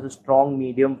becomes a strong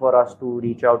medium for us to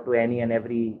reach out to any and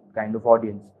every kind of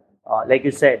audience. Like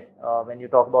you said, when you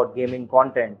talk about gaming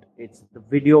content, it's the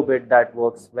video bit that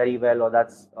works very well, or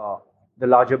that's the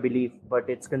larger belief, but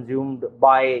it's consumed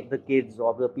by the kids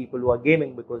or the people who are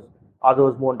gaming, because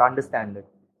others won't understand it.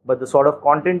 But the sort of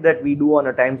content that we do on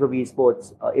a Times of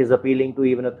Esports is appealing to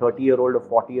even a 30-year-old, a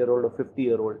 40-year-old, a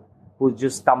 50-year-old who's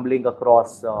just stumbling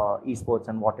across esports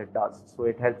and what it does. So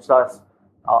it helps us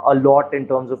a lot in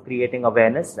terms of creating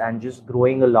awareness and just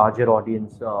growing a larger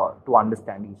audience to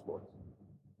understand esports.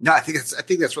 No, I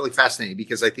think that's really fascinating,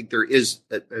 because I think there is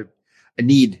a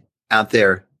need out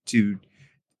there to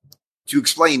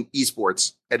explain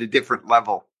esports at a different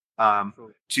level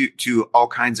to all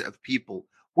kinds of people.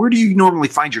 Where do you normally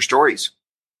find your stories?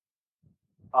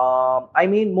 I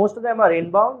mean, most of them are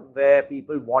inbound, where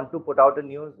people want to put out a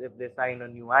news if they sign a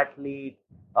new athlete,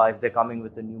 if they're coming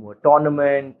with a newer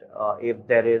tournament, if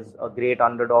there is a great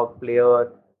underdog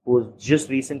player who's just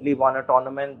recently won a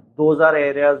tournament. Those are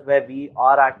areas where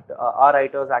our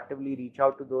writers actively reach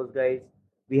out to those guys.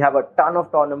 We have a ton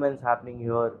of tournaments happening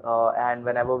here, and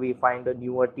whenever we find a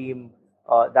newer team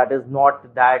that is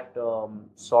not that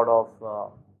sort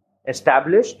of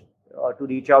established, to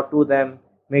reach out to them,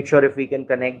 make sure if we can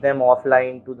connect them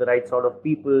offline to the right sort of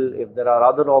people, if there are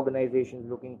other organizations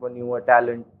looking for newer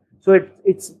talent. So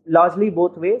it's largely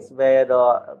both ways, where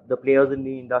the players in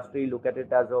the industry look at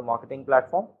it as a marketing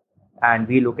platform, and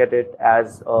we look at it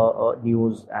as a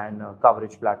news and a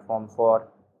coverage platform for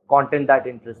content that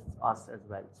interests us as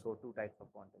well. So two types of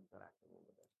content are active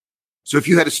over there. So if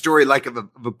you had a story like of a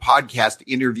podcast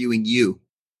interviewing you,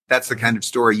 that's the kind of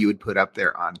story you would put up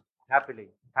there on. Happily.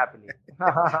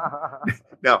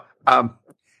 No,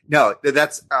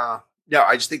 that's no.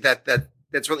 I just think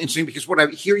that's really interesting, because what I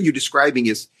hear you describing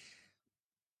is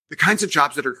the kinds of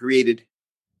jobs that are created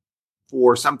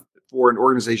for an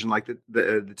organization like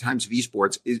the Times of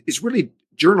Esports is really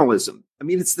journalism. I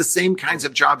mean, it's the same kinds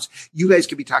of jobs. You guys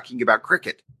could be talking about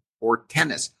cricket or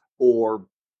tennis or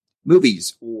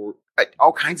movies or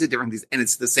all kinds of different things, and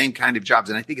it's the same kind of jobs.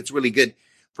 And I think it's really good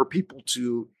for people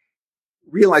to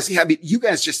realize, I mean, you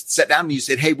guys just sat down and you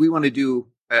said, hey, we want to do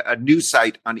a news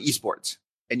site on esports,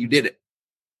 and you did it.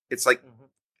 It's like,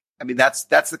 I mean, that's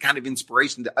the kind of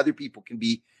inspiration that other people can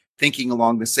be thinking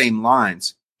along the same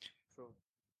lines.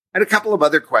 I had a couple of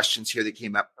other questions here that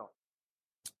came up.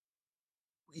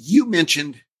 You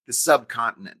mentioned the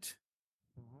subcontinent,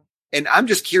 and I'm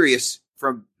just curious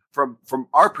from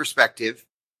our perspective,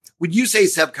 when you say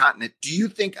subcontinent, do you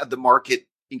think of the market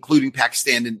including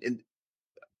Pakistan? And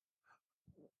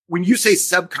when you say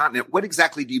subcontinent, what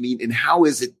exactly do you mean, and how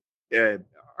is it?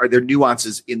 Are there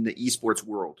nuances in the esports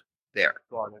world there?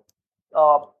 Got it.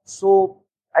 So,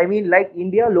 I mean, like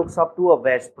India looks up to a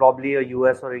West, probably a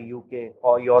US or a UK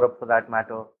or Europe for that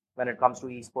matter, when it comes to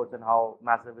esports and how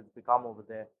massive it's become over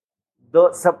there.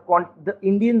 The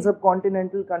Indian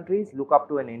subcontinental countries look up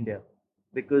to an India,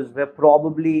 because we're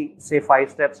probably, say,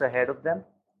 5 steps ahead of them.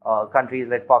 Countries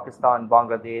like Pakistan,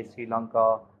 Bangladesh, Sri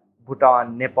Lanka,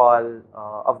 Bhutan, Nepal,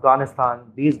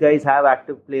 Afghanistan, these guys have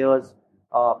active players.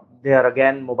 They are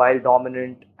again mobile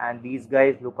dominant, and these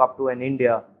guys look up to an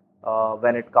India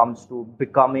when it comes to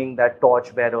becoming that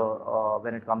torchbearer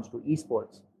when it comes to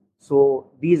esports.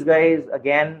 So these guys,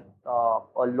 again,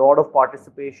 a lot of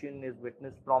participation is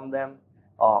witnessed from them.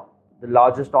 The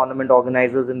largest tournament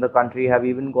organizers in the country have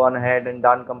even gone ahead and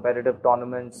done competitive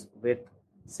tournaments with,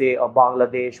 say, a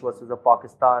Bangladesh versus a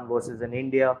Pakistan versus an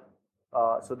India.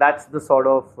 So that's the sort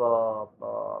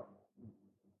of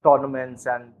tournaments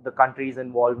and the country's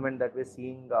involvement that we're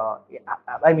seeing.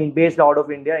 I mean, based out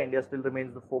of India, India still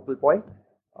remains the focal point.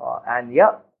 And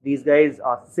yeah, these guys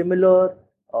are similar.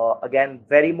 Again,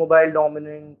 very mobile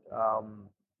dominant.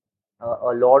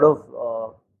 A lot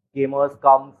of gamers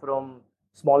come from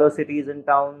smaller cities and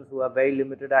towns who have very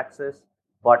limited access,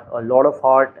 but a lot of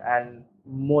heart, and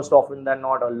most often than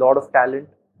not, a lot of talent.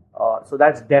 So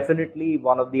that's definitely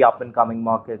one of the up and coming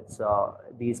markets,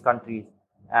 these countries.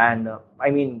 And I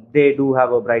mean, they do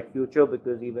have a bright future,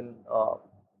 because even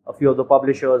a few of the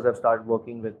publishers have started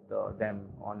working with them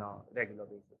on a regular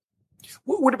basis.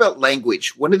 What about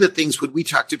language? One of the things when we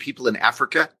talk to people in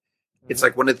Africa, it's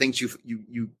like one of the things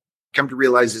you come to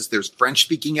realize is there's French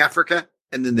speaking Africa,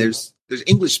 and then there's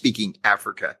English speaking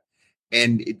Africa,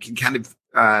 and it can kind of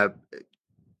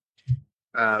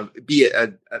be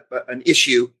an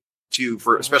issue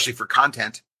for especially for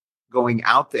content going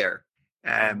out there.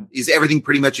 Is everything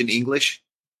pretty much in English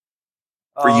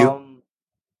for you?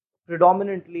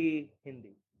 Predominantly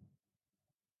Hindi.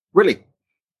 Really?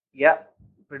 Yeah,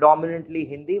 predominantly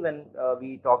Hindi when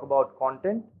we talk about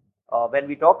content. When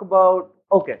we talk about,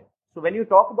 so when you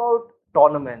talk about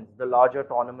tournaments, the larger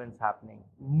tournaments happening,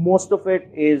 most of it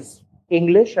is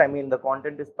English. I mean, the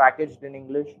content is packaged in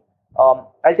English.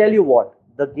 I'll tell you what,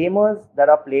 the gamers that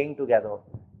are playing together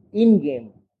in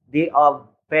game, they are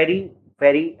very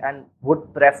very and would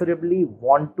preferably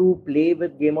want to play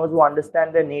with gamers who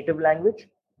understand their native language.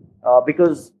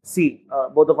 Because, see,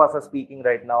 both of us are speaking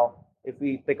right now. If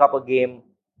we pick up a game,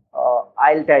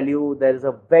 I'll tell you there is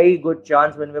a very good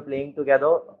chance when we're playing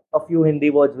together, a few Hindi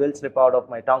words will slip out of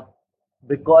my tongue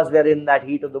because we're in that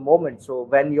heat of the moment. So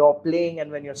when you're playing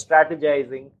and when you're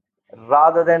strategizing,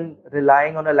 rather than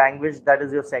relying on a language that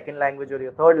is your second language or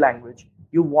your third language,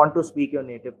 you want to speak your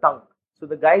native tongue. So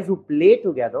the guys who play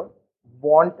together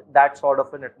want that sort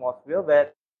of an atmosphere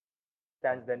where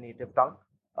stands their native tongue,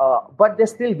 but they're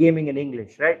still gaming in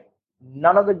English, right?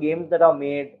 None of the games that are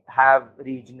made have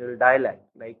regional dialect.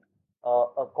 Like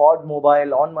a COD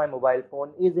mobile on my mobile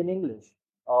phone is in English.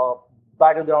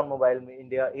 Battleground Mobile in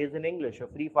India is in English. A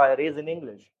Free Fire is in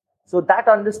English. So that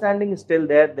understanding is still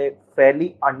there. They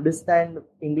fairly understand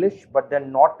English, but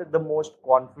they're not the most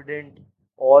confident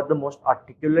or the most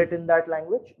articulate in that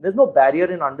language. There's no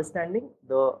barrier in understanding.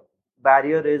 The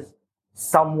barrier is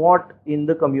somewhat in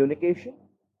the communication.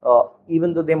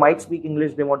 Even though they might speak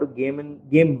English, they want to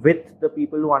game with the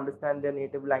people who understand their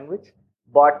native language.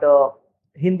 But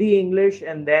Hindi, English,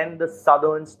 and then the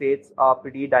southern states are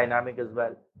pretty dynamic as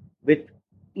well. With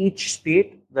each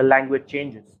state, the language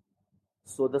changes.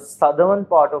 So the southern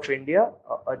part of India,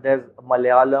 there's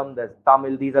Malayalam, there's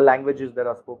Tamil. These are languages that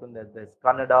are spoken there. There's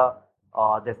Kannada,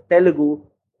 there's Telugu,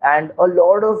 and a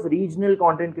lot of regional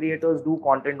content creators do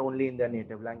content only in their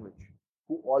native language,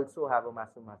 who also have a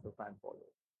massive fan following.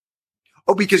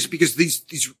 Oh, because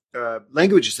these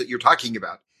languages that you're talking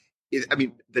about, I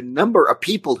mean, the number of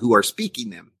people who are speaking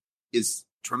them is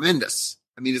tremendous.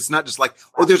 I mean, it's not just like,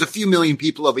 oh, there's a few million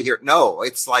people over here. No,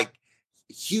 it's like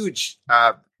huge.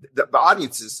 The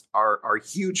audiences are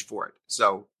huge for it.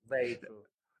 So very true.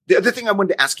 The other thing I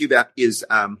wanted to ask you about is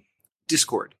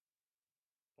Discord.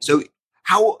 So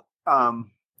how?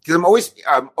 Because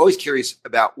I'm always curious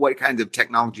about what kind of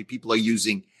technology people are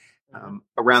using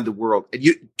around the world. And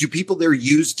do people there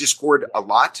use Discord a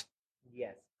lot?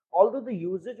 Yes. Although the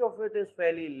usage of it is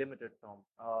fairly limited, Tom.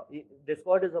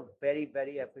 Discord is a very,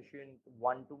 very efficient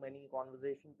one-to-many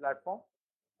conversation platform.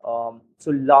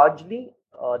 So largely,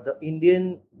 the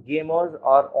Indian gamers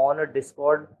are on a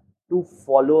Discord to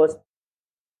follow us,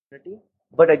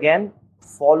 but again,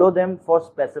 follow them for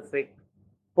specific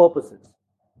purposes.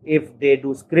 If they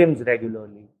do scrims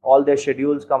regularly, all their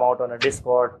schedules come out on a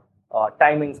Discord,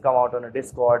 timings come out on a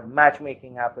Discord,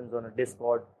 matchmaking happens on a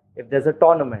Discord. If there's a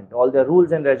tournament, all their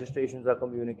rules and registrations are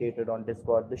communicated on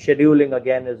Discord. The scheduling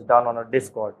again is done on a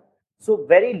Discord. So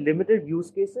very limited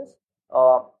use cases.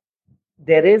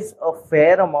 There is a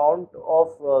fair amount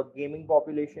of gaming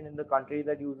population in the country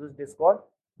that uses Discord,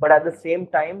 but at the same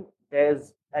time,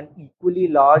 there's an equally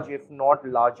large, if not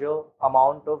larger,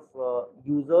 amount of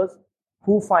users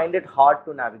who find it hard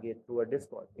to navigate through a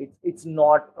Discord. It's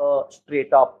not a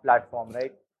straight up platform,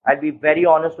 right? I'll be very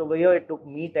honest over here. It took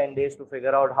me 10 days to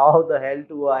figure out how the hell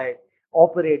do I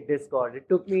operate Discord. It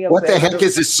took me what the heck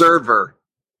is a server?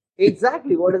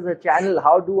 Exactly. What is a channel?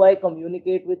 How do I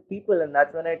communicate with people? And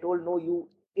that's when I told,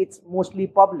 it's mostly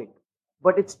public,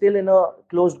 but it's still in a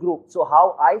closed group. So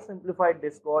how I simplified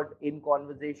Discord in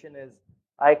conversation is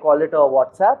I call it a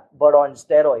WhatsApp, but on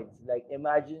steroids. Like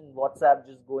imagine WhatsApp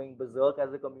just going berserk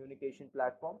as a communication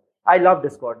platform. I love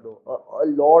Discord though. A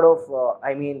lot of,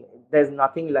 there's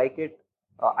nothing like it.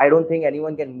 I don't think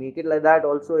anyone can make it like that.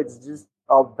 Also, it's just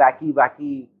a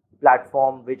wacky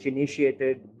platform which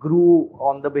grew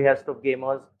on the behest of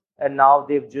gamers, and now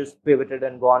they've just pivoted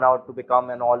and gone out to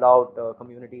become an all-out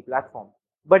community platform.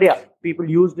 But yeah, people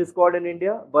use Discord in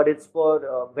India, but it's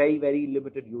for very, very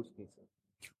limited use cases.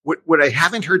 What I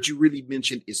haven't heard you really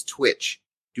mention is Twitch.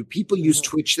 Do people use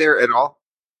Twitch there at all?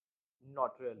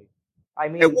 Not really. I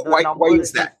mean, why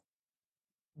is that?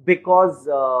 Because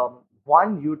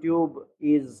one, YouTube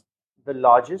is the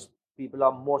largest. People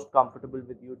are most comfortable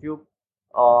with YouTube.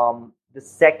 The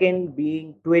second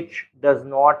being Twitch does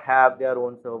not have their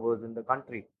own servers in the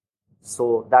country.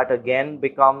 So that again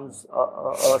becomes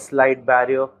a slight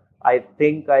barrier. I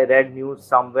think I read news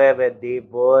somewhere where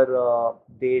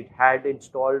they had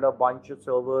installed a bunch of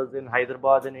servers in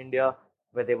Hyderabad in India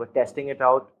where they were testing it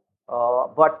out.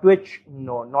 But Twitch,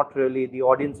 no, not really. The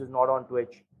audience is not on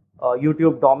Twitch.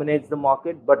 YouTube dominates the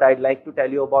market, but I'd like to tell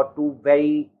you about two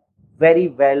very, very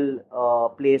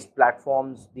well placed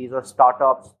platforms. These are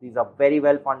startups. These are very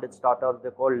well funded startups.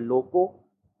 They're called Loco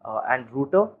and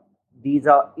Router. These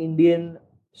are Indian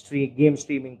game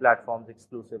streaming platforms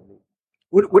exclusively.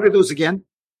 What are those again?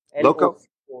 Loco?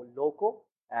 Loco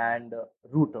and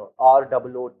Router. ROOTER.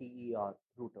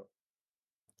 Router.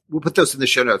 We'll put those in the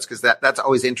show notes because that's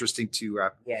always interesting to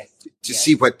yes.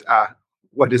 see what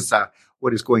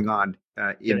what is going on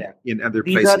in other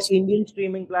These places. are Indian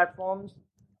streaming platforms.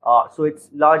 So it's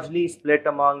largely split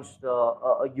amongst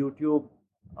YouTube,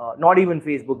 not even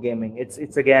Facebook gaming.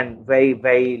 It's again very,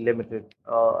 very limited.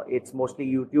 It's mostly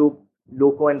YouTube,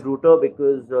 Loco and Router,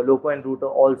 because Loco and Router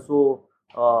also,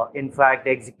 in fact,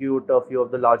 execute a few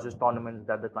of the largest tournaments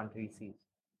that the country sees.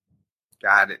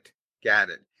 Got it.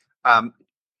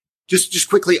 Just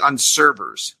quickly on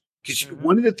servers, because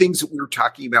one of the things that we were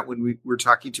talking about when we were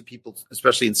talking to people,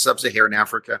 especially in sub-Saharan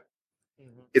Africa,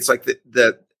 it's like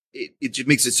it just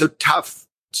makes it so tough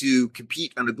to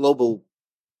compete on a global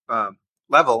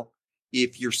level.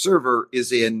 If your server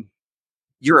is in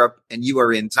Europe and you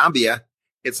are in Zambia,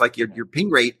 it's like your ping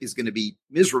rate is going to be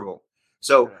miserable.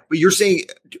 So, but you're saying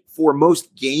for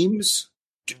most games,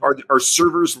 are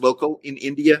servers local in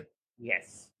India?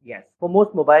 Yes. For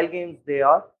most mobile games, they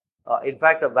are. In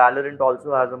fact, Valorant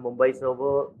also has a Mumbai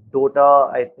server.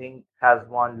 Dota, I think, has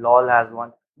one. LoL has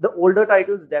one. The older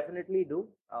titles definitely do,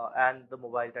 and the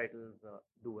mobile titles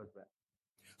do as well.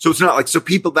 So it's not like, so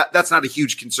people, that's not a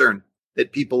huge concern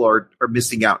that people are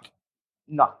missing out.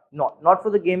 No, not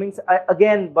for the gaming.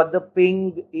 Again, but the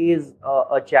ping is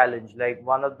a challenge. Like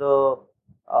one of the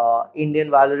Indian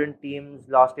Valorant teams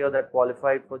last year that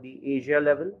qualified for the Asia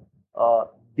level,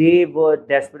 they were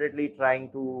desperately trying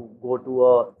to go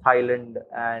to Thailand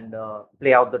and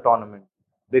play out the tournament,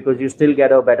 because you still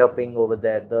get a better ping over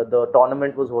there. The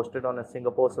tournament was hosted on a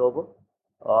Singapore server,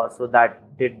 so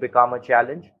that did become a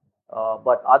challenge.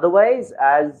 But otherwise,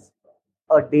 as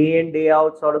a day in, day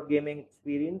out sort of gaming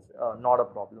experience, not a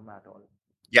problem at all.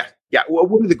 Yeah. Well,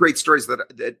 one of the great stories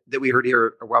that we heard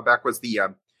here a while back was the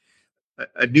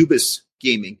Anubis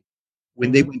Gaming,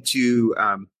 when they went to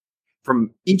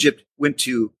from Egypt, went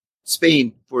to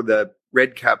Spain for the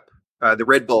Red Cup, the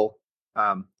Red Bull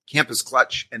Campus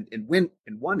Clutch, and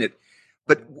won it.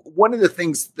 But one of the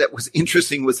things that was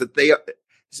interesting was that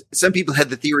some people had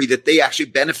the theory that they actually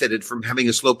benefited from having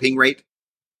a slow ping rate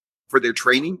for their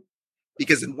training,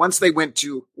 because once they went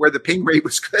to where the ping rate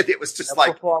was good, it was just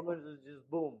like performance was just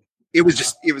boom. It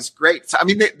was great. So, I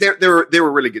mean, they were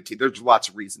a really good team. There's lots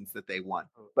of reasons that they won,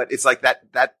 but it's like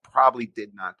that probably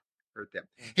did not hurt them.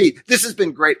 Hey, this has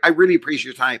been great. I really appreciate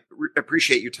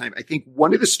your time. I think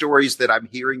one of the stories that I'm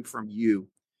hearing from you,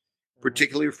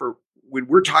 particularly for when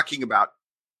we're talking about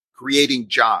creating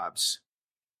jobs,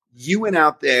 you went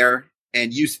out there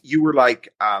and you were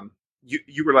like, hold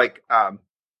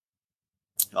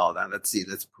on, let's see.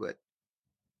 Let's put.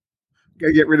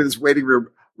 Gotta get rid of this waiting room.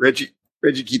 Reggie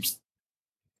keeps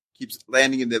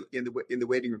landing in the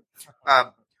waiting room.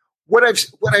 What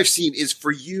I've seen is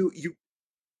for you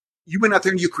went out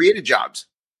there and you created jobs.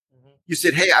 You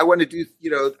said, "Hey, I want to do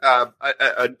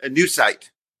a new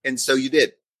site," and so you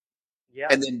did. Yeah.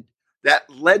 And then that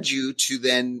led you to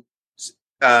then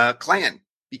Clan,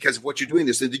 because of what you're doing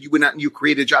this, and then you went out and you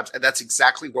created jobs, and that's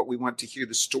exactly what we want to hear.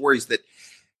 The stories that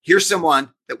here's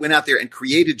someone that went out there and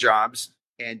created jobs,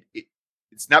 and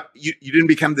it's not you didn't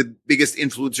become the biggest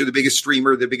influencer, the biggest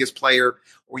streamer, the biggest player,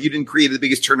 or you didn't create the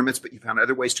biggest tournaments, but you found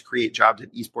other ways to create jobs in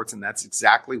esports, and that's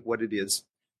exactly what it is.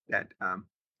 That's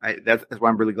why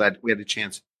I'm really glad we had a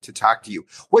chance to talk to you.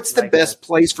 What's the best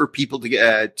place for people to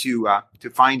get to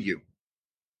find you?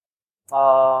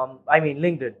 I mean,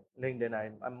 LinkedIn.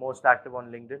 I'm most active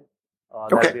on LinkedIn.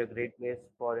 That'd be a great place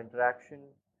for interaction.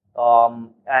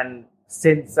 And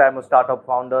since I'm a startup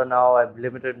founder now, I've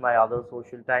limited my other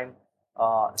social time.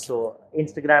 So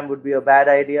Instagram would be a bad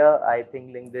idea. I think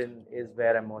LinkedIn is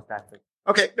where I'm most active.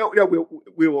 Okay, no,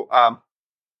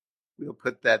 we'll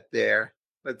put that there.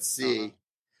 Let's see.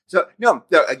 So no,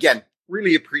 again,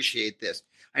 really appreciate this.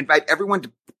 I invite everyone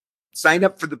to sign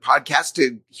up for the podcast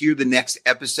to hear the next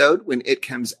episode when it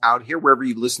comes out here, wherever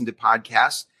you listen to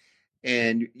podcasts.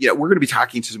 And we're going to be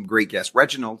talking to some great guests.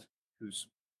 Reginald, who's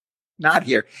not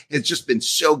here, has just been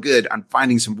so good on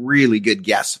finding some really good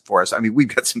guests for us. I mean,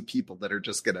 we've got some people that are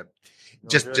just going to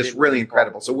just really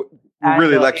incredible. So we're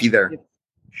really lucky there.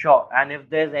 Sure. And if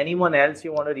there's anyone else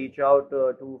you want to reach out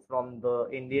to from the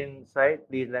Indian side,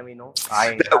 please let me know.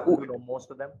 I happen to know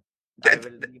most of them. I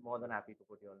will be more than happy to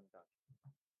put you all in touch.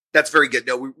 That's very good.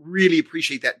 No, we really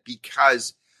appreciate that,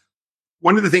 because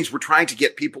one of the things we're trying to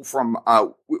get people from,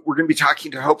 we're going to be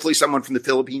talking to hopefully someone from the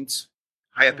Philippines,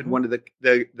 high up in one of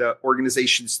the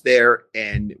organizations there,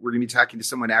 and we're going to be talking to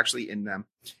someone actually in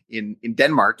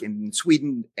Denmark, in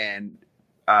Sweden, and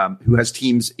who has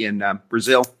teams in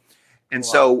Brazil. And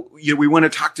so we want to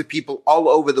talk to people all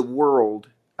over the world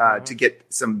to get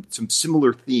some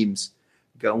similar themes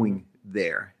going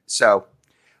there. So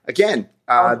again,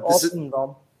 awesome,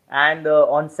 Dom. And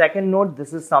on second note,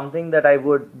 this is something that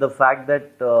the fact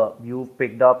that you've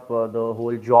picked up the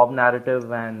whole job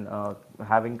narrative and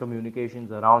having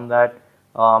communications around that.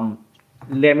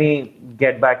 Let me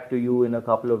get back to you in a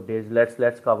couple of days.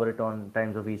 Let's cover it on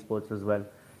Times of Esports as well.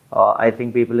 I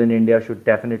think people in India should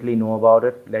definitely know about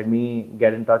it. Let me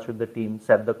get in touch with the team,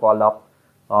 set the call up.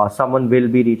 Someone will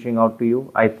be reaching out to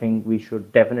you. I think we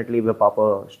should definitely whip up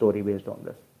a story based on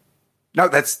this. No,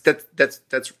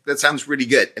 that sounds really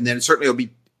good. And then certainly I'll be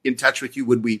in touch with you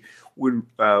when we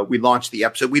launch the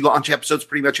episode. We launch episodes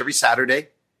pretty much every Saturday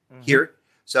here.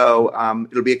 So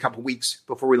it'll be a couple weeks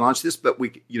before we launch this, but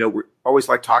we're always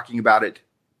like talking about it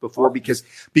before because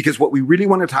what we really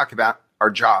want to talk about are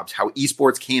jobs, how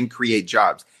esports can create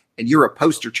jobs. And you're a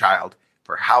poster child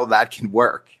for how that can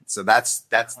work. So that's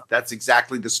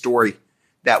exactly the story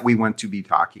that we want to be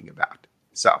talking about.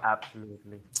 So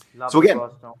absolutely. So again,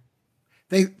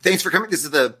 thanks for coming. This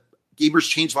is the Gamers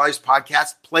Change Lives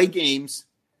podcast. Play games,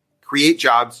 create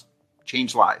jobs,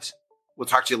 change lives. We'll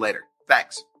talk to you later.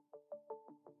 Thanks.